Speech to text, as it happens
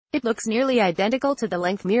It looks nearly identical to the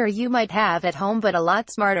length mirror you might have at home, but a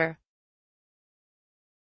lot smarter.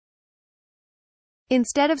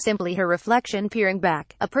 Instead of simply her reflection peering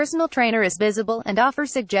back, a personal trainer is visible and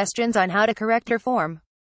offers suggestions on how to correct her form.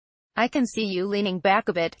 "I can see you leaning back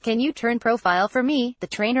a bit. Can you turn profile for me?" the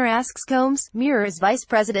trainer asks Combs, Mirror's vice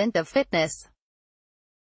president of fitness.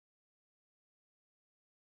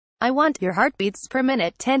 "I want your heartbeats per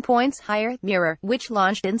minute 10 points higher." Mirror, which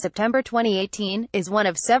launched in September 2018, is one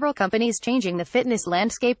of several companies changing the fitness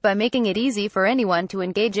landscape by making it easy for anyone to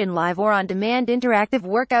engage in live or on-demand interactive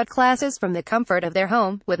workout classes from the comfort of their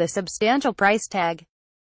home, with a substantial price tag.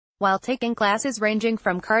 While taking classes ranging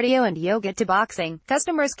from cardio and yoga to boxing,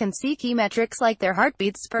 customers can see key metrics like their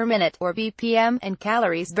heartbeats per minute, or BPM, and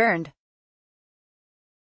calories burned.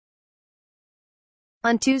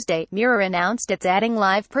 On Tuesday, Mirror announced it's adding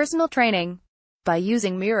live personal training. By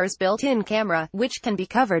using Mirror's built-in camera, which can be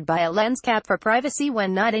covered by a lens cap for privacy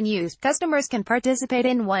when not in use, customers can participate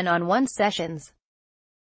in one-on-one sessions.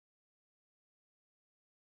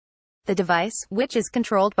 The device, which is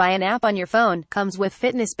controlled by an app on your phone, comes with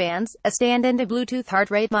fitness bands, a stand and a Bluetooth heart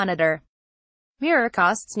rate monitor. Mirror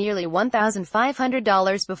costs nearly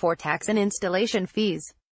 $1,500 before tax and installation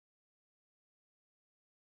fees.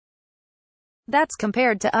 That's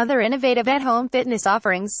compared to other innovative at-home fitness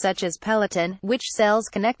offerings such as Peloton, which sells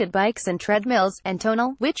connected bikes and treadmills, and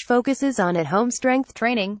Tonal, which focuses on at-home strength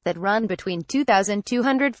training, that run between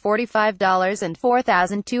 $2,245 and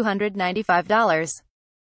 $4,295.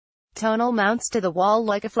 Tonal mounts to the wall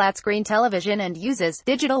like a flat-screen television and uses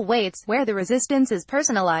digital weights, where the resistance is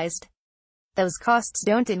personalized. Those costs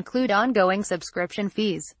don't include ongoing subscription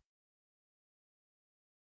fees.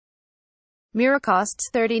 Mirror costs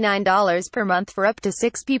 $39 per month for up to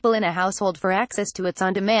 6 people in a household for access to its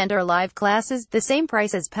on-demand or live classes, the same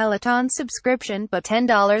price as Peloton's subscription, but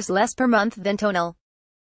 $10 less per month than Tonal.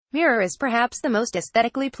 Mirror is perhaps the most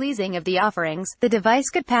aesthetically pleasing of the offerings. The device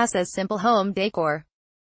could pass as simple home decor.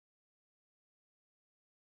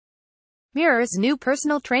 Mirror's new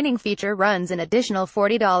personal training feature runs an additional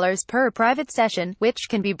 $40 per private session, which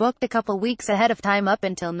can be booked a couple weeks ahead of time up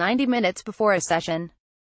until 90 minutes before a session.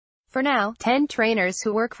 For now, 10 trainers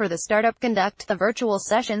who work for the startup conduct the virtual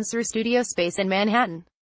sessions through studio space in Manhattan.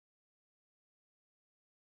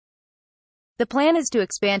 The plan is to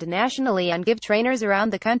expand nationally and give trainers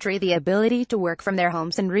around the country the ability to work from their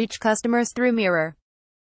homes and reach customers through Mirror.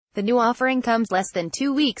 The new offering comes less than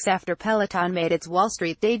 2 weeks after Peloton made its Wall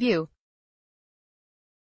Street debut.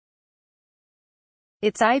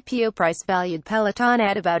 Its IPO price valued Peloton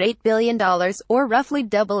at about $8 billion, or roughly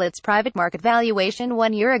double its private market valuation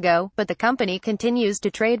 1 year ago, but the company continues to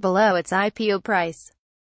trade below its IPO price.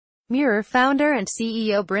 Mirror founder and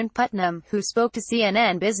CEO Brent Putnam, who spoke to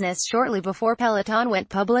CNN Business shortly before Peloton went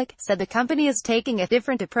public, said the company is taking a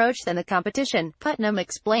different approach than the competition. Putnam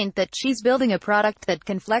explained that she's building a product that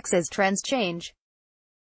can flex as trends change.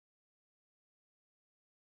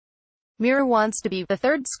 Mirror wants to be the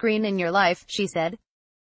third screen in your life, she said.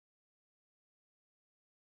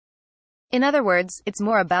 In other words, it's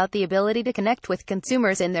more about the ability to connect with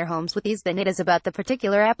consumers in their homes with ease than it is about the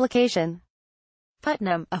particular application.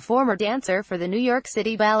 Putnam, a former dancer for the New York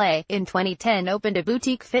City Ballet, in 2010 opened a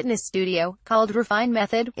boutique fitness studio, called Refine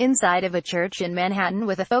Method, inside of a church in Manhattan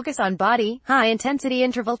with a focus on body, high-intensity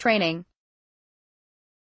interval training.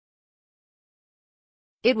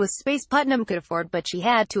 It was space Putnam could afford, but she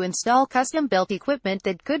had to install custom-built equipment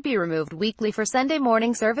that could be removed weekly for Sunday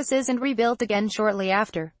morning services and rebuilt again shortly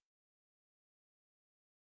after.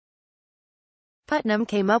 Putnam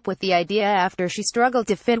came up with the idea after she struggled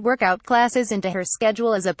to fit workout classes into her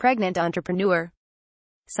schedule as a pregnant entrepreneur.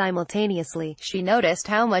 Simultaneously, she noticed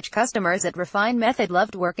how much customers at Refine Method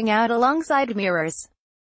loved working out alongside Mirrors.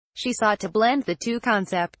 She sought to blend the two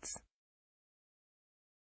concepts.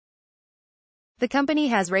 The company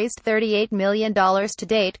has raised $38 million to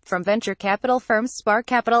date, from venture capital firms Spark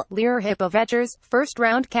Capital, Lear Hippo Ventures, First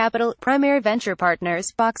Round Capital, Primary Venture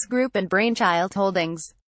Partners, Fox Group and Brainchild Holdings.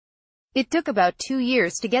 It took about 2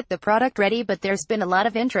 years to get the product ready, but there's been a lot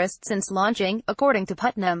of interest since launching, according to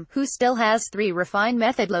Putnam, who still has 3 Refine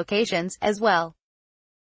Method locations, as well.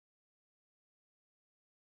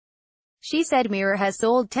 She said Mirror has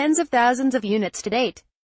sold tens of thousands of units to date.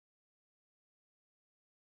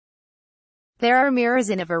 There are mirrors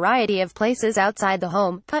in a variety of places outside the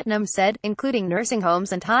home, Putnam said, including nursing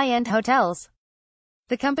homes and high-end hotels.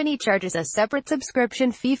 The company charges a separate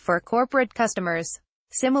subscription fee for corporate customers.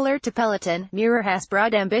 Similar to Peloton, Mirror has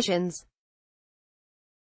broad ambitions.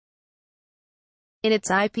 In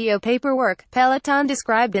its IPO paperwork, Peloton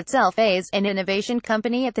described itself as an innovation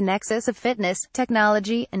company at the nexus of fitness,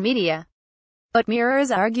 technology, and media. But Mirror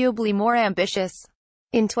is arguably more ambitious.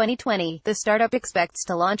 In 2020, the startup expects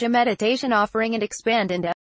to launch a meditation offering and expand into